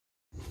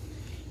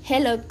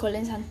Hello,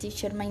 colleagues and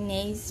teacher. My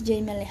name is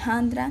Jamie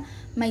Alejandra.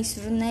 My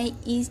surname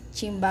is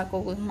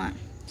Chimbaco Guzman.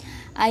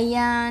 I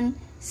am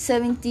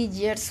 70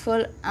 years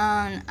old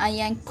and I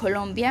am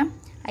Colombia.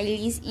 I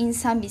live in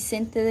San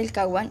Vicente del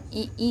Caguán.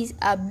 It is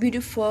a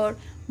beautiful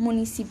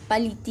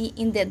municipality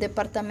in the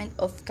department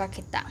of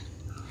Caquetá.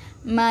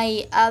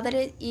 My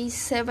address is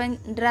 7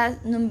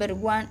 RAS number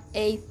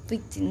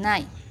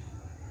 1859.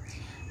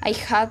 I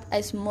have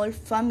a small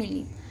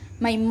family.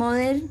 My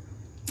mother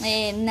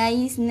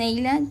name is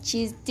Neila.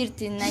 She's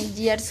 39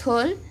 years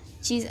old.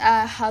 She's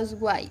a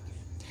housewife.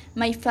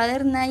 My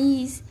father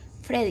name is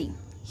Freddy.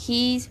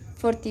 He's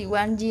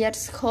 41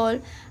 years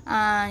old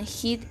and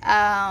he's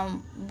a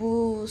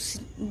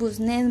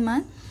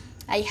businessman.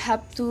 I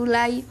have two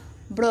little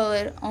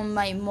brothers on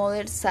my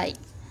mother's side.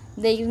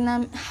 Their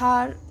names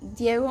are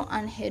Diego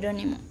and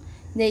Jeronimo.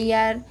 They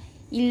are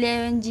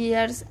 11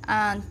 years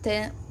and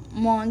 10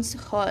 months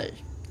old.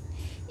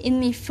 In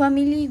my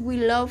family, we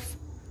love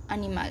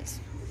animals.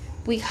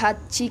 We had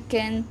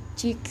chicken,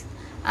 chicks,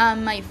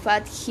 and my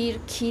fat here,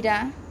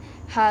 Kira,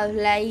 have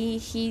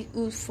lived here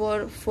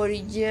for 4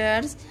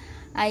 years.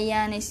 I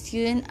am a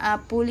student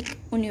at public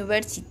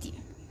university,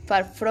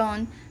 far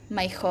from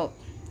my home.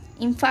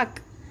 In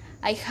fact,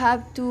 I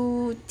have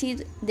to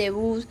take the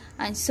bus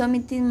and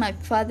something my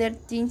father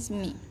thinks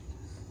me.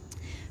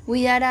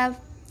 We are a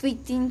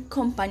 15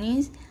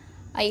 companies.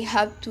 I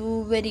have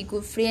two very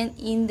good friends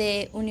in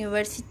the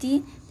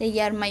university. They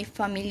are my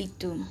family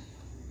too.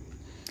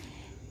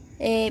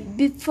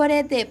 Before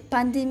the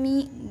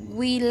pandemic,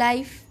 we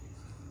lived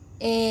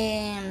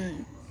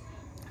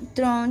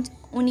through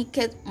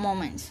unique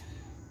moments.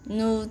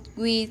 Now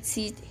we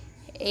sit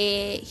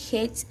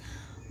heads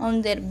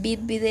on their big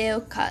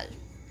video call.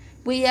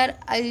 We are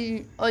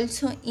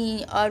also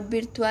in our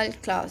virtual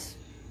class.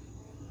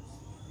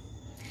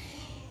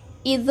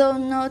 I do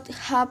not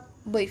have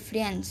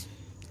boyfriends.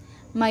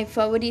 My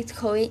favorite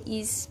hobby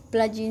is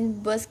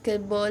playing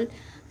basketball.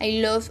 I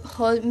love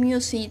whole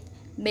music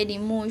very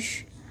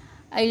much.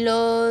 I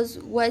love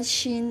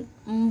watching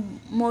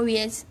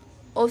movies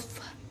of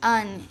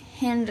Anne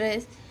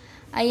Henry.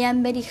 I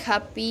am very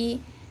happy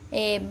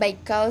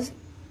because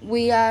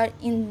we are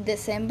in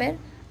December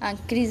and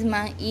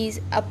Christmas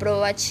is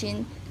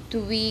approaching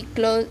to be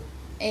close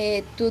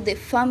to the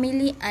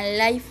family and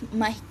life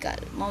magical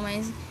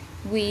moments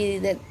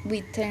with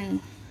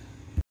them.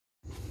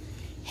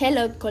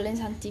 Hello, colleagues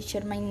and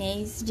teacher. My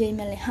name is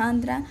Jamie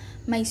Alejandra.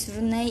 My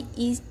surname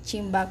is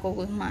Chimbaco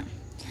Guzman.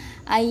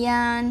 I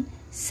am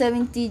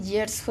 70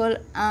 years old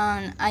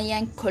and I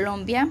am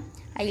Colombia.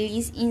 I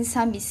live in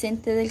San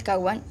Vicente del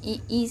Caguán.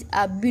 It is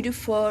a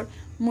beautiful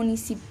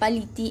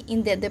municipality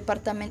in the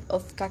department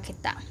of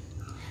Caquetá.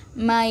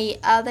 My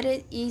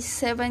address is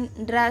 7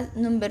 RAS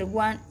number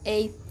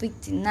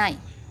 1859.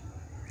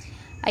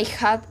 I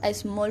have a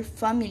small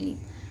family.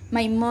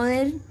 My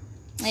mother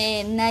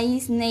name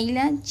is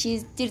Neila.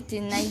 She's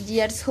 39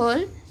 years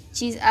old.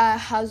 She's a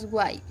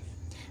housewife.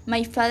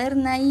 My father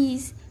name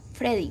is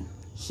Freddy.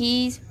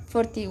 He's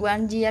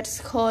 41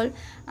 years old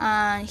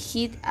and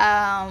he's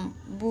a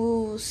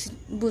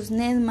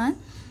businessman.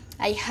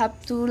 I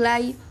have two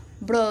little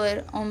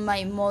brothers on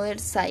my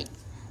mother's side.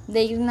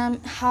 Their names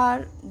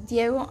are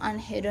Diego and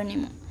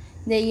Jeronimo.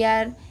 They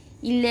are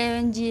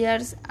 11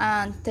 years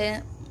and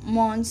 10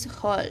 months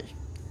old.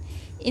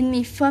 In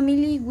my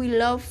family, we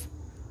love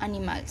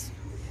animals.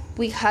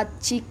 We had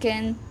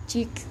chicken,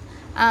 chicks,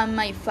 and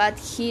my fat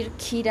here,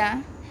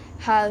 Kira,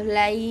 have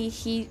lived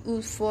here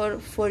for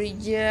 4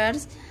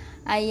 years.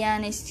 I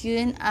am a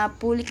student at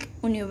public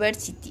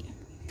university,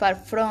 far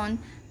from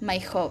my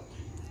home.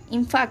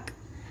 In fact,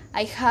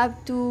 I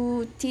have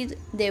to take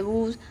the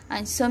bus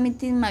and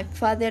something my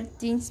father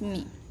thinks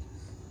me.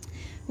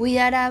 We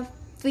are a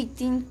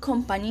 15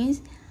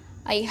 companies.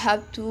 I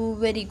have two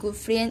very good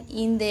friends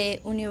in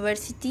the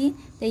university.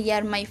 They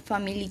are my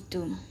family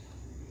too.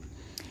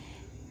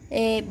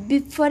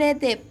 Before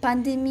the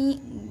pandemic,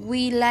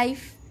 we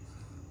lived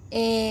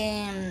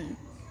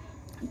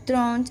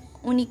through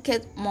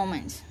unique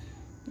moments.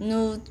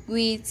 Now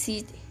we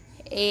sit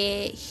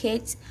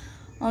heads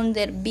on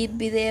their big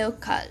video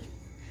call.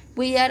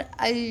 We are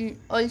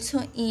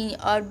also in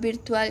our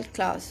virtual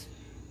class.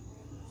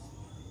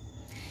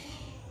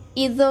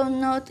 I do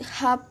not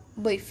have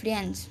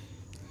boyfriends.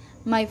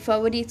 My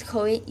favorite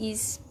hobby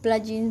is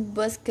playing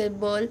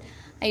basketball.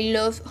 I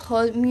love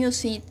whole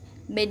music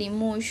very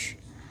much.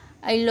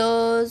 I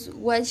love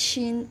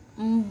watching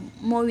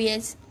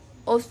movies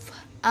of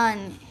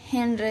Anne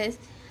Henry.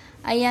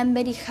 I am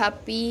very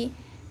happy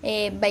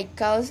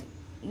because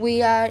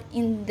we are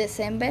in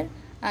December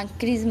and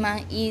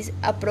Christmas is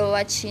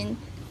approaching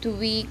to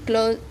be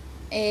close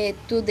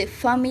to the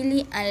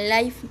family and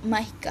life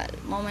magical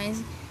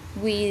moments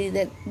with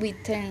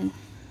them.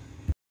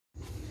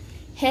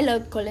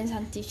 Hello, colleagues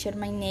and teacher.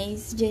 My name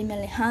is Jamie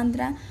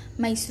Alejandra.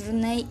 My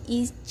surname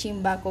is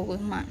Chimbaco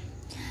Guzman.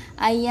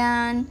 I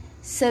am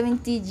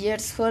 70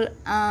 years old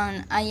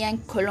and I am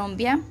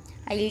Colombia.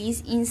 I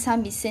live in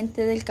San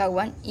Vicente del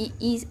Caguán. It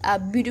is a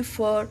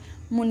beautiful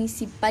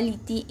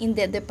municipality in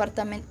the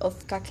department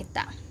of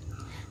Caquetá.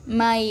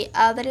 My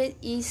address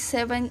is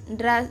 7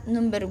 Ras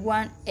number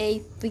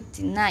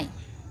 1859.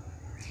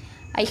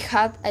 I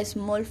had a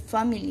small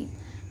family.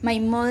 My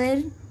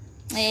mother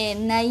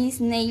name is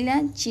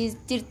Neila. She's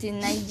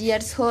 39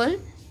 years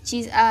old.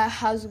 She's a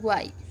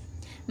housewife.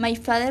 My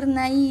father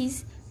name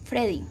is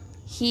Freddy.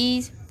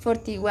 He's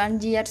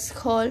 41 years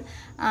old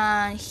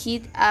and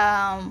he's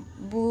a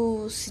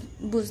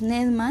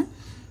businessman.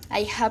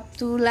 I have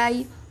two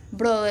little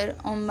brothers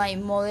on my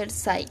mother's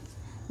side.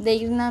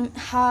 Their names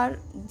are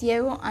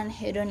Diego and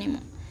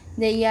Jeronimo.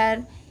 They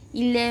are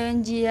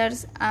 11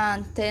 years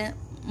and 10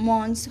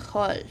 months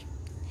old.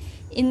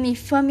 In my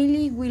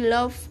family, we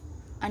love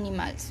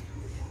animals.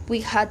 We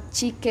had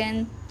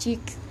chicken,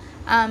 chicks,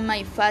 and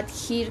my fat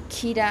here,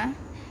 Kira,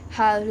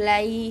 has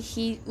lived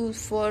here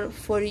for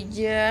 4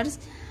 years.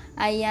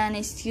 I am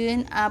a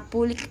student at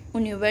public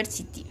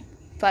university,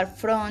 far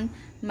from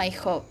my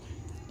home.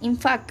 In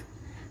fact,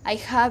 I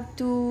have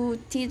to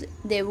take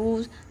the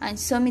bus and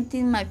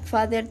something my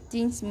father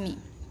thinks me.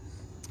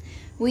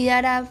 We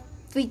are a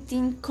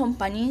 15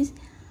 companies.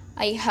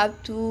 I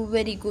have two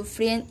very good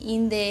friends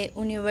in the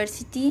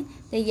university.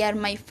 They are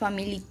my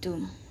family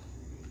too.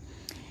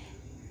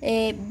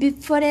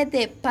 Before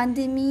the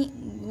pandemic,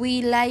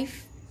 we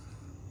live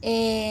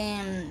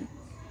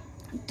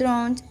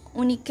through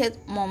unique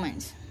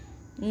moments.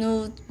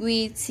 Not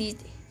we sit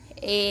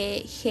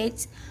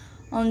heads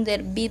on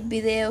their big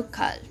video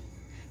call.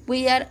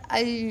 We are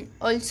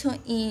also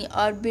in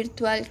our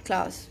virtual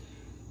class.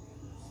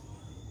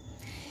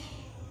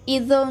 I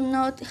do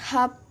not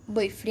have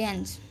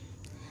boyfriends.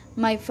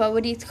 My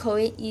favorite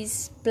hobby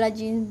is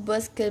playing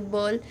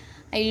basketball.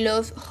 I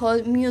love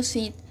whole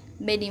music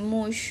very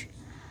much.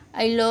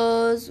 I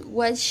love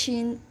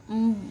watching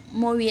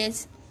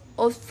movies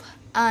of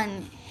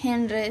Anne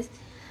Henry.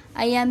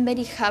 I am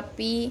very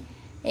happy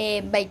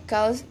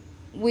because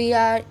we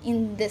are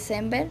in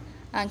December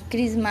and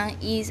Christmas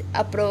is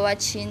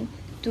approaching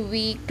to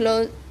be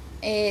close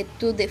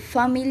to the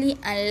family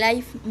and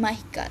life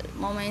magical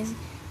moments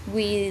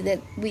with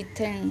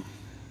them.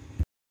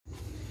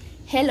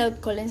 Hello,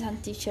 colleagues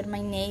and teacher.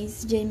 My name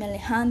is Jamie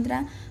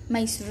Alejandra.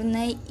 My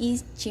surname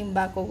is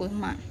Chimbaco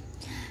Guzman.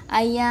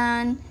 I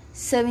am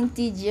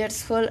 70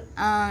 years old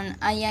and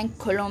I am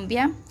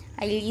Colombia.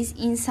 I live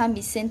in San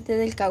Vicente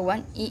del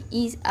Caguán. It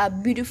is a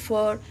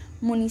beautiful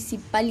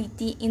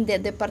municipality in the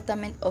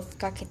department of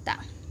Caquetá.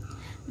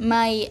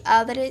 My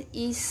address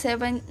is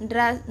 7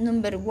 Ras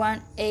number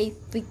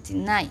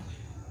 1859.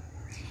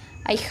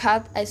 I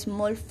had a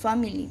small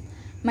family.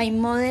 My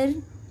mother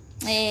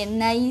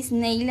name is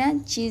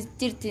Neila. She's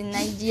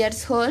 39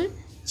 years old.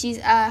 She's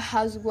a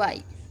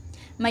housewife.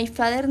 My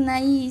father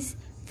name is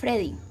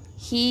Freddy.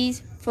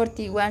 He's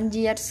 41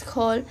 years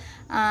old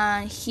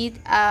and he's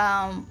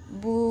a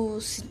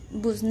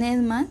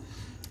businessman.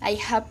 I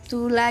have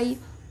two little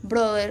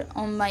brothers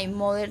on my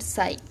mother's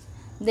side.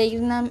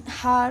 Their names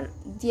are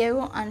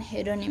Diego and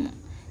Jeronimo.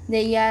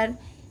 They are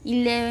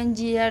 11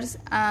 years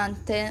and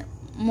 10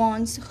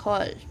 months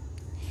old.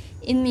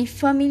 In my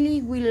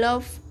family, we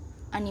love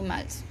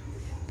animals.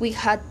 We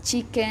had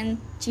chicken,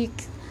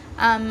 chicks,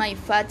 and my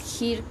fat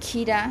here,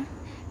 Kira,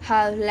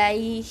 has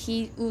lived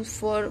here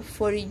for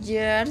 4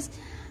 years.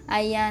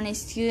 I am a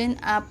student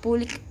at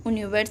public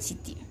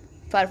university,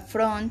 far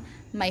from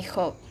my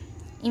home.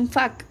 In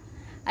fact,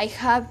 I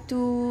have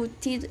to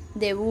take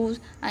the bus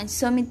and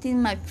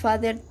something my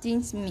father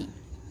thinks me.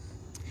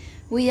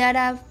 We are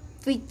a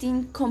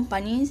 15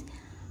 companies.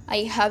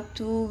 I have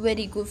two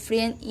very good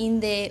friends in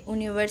the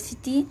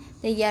university.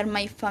 They are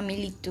my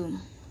family too.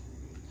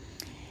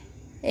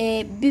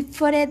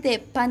 Before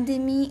the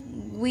pandemic,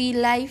 we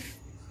live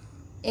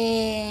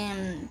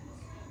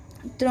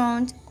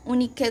through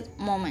unique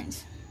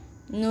moments.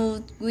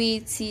 Not we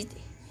sit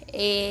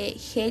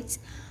heads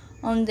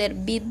on their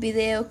big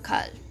video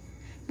call.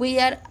 We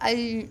are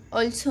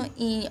also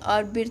in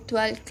our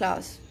virtual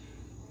class.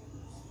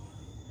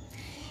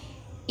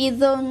 I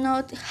do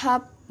not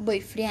have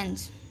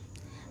boyfriends.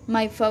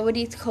 My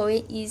favorite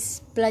hobby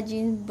is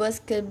playing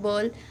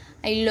basketball.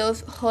 I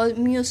love whole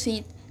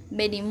music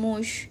very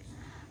much.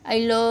 I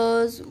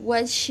love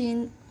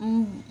watching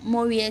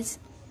movies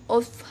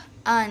of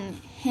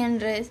Anne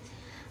Henry.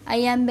 I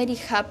am very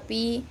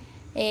happy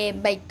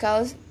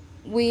because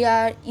we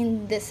are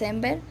in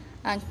December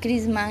and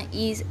Christmas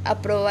is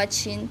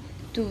approaching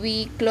to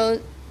be close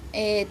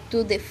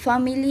to the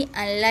family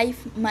and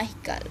life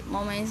magical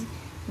moments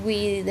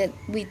with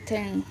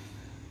them.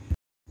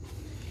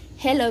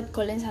 Hello,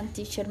 colleagues and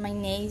teacher. My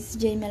name is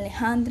Jamie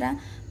Alejandra.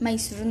 My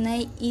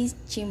surname is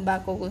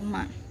Chimbaco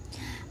Guzman.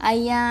 I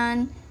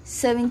am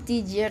 70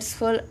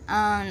 years old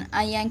and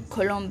I am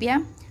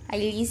Colombia. I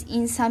live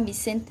in San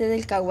Vicente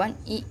del Caguán.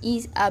 It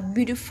is a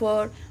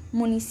beautiful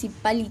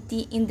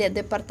municipality in the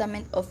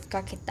department of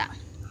Caquetá.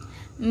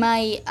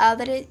 My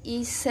address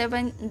is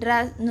 7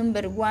 Ras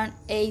number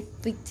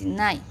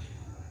 1859.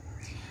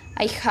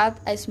 I had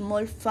a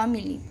small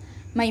family.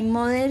 My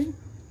mother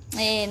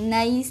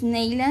name is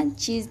Neila.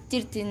 She's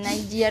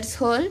 39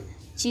 years old.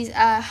 She's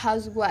a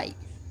housewife.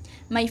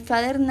 My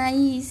father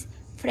name is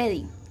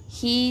Freddy.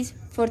 He's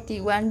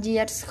 41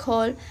 years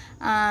old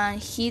and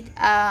he's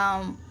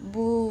a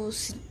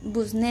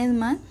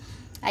businessman.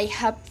 I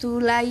have two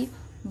little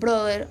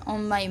brothers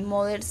on my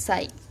mother's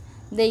side.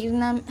 Their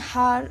names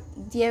are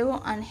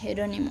Diego and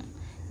Jeronimo.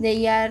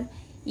 They are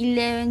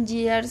 11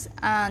 years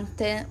and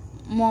 10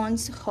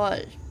 months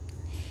old.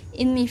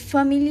 In my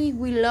family,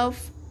 we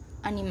love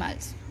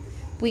animals.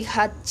 We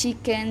had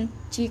chicken,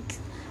 chicks,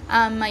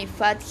 and my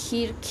fat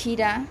here,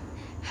 Kira,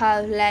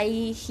 has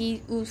lived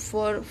here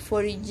for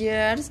 4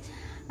 years.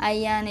 I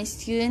am a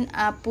student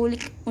at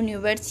public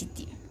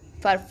university,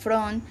 far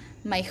from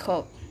my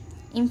home.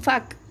 In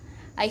fact,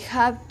 I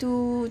have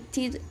to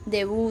take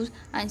the bus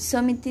and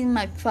something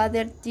my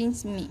father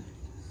thinks me.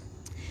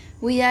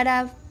 We are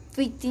a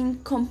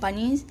 15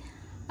 companies.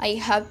 I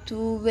have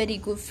two very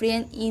good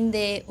friends in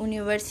the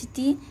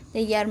university.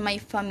 They are my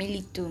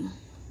family too.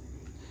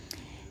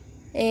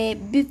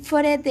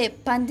 Before the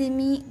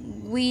pandemic,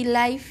 we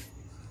live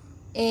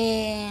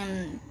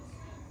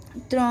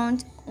through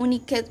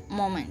unique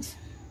moments.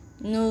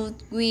 Now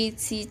we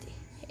sit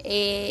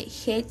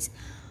heads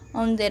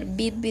on their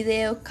big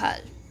video call.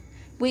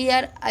 We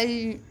are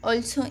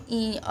also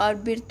in our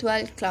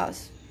virtual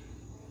class.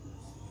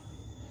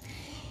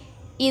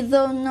 I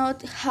do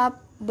not have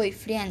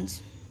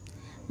boyfriends.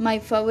 My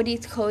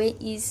favorite hobby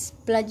is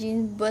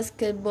playing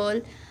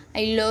basketball.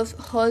 I love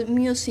hot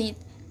music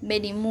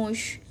very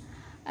much.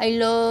 I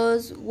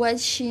love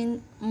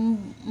watching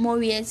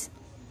movies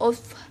of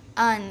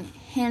Anne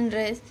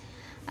Henry.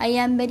 I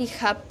am very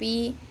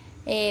happy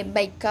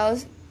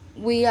because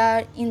we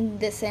are in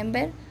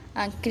December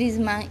and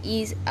Christmas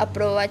is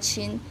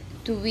approaching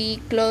to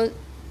be close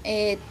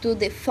to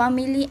the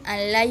family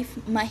and life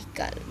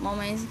magical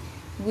moments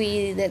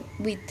with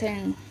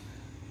them.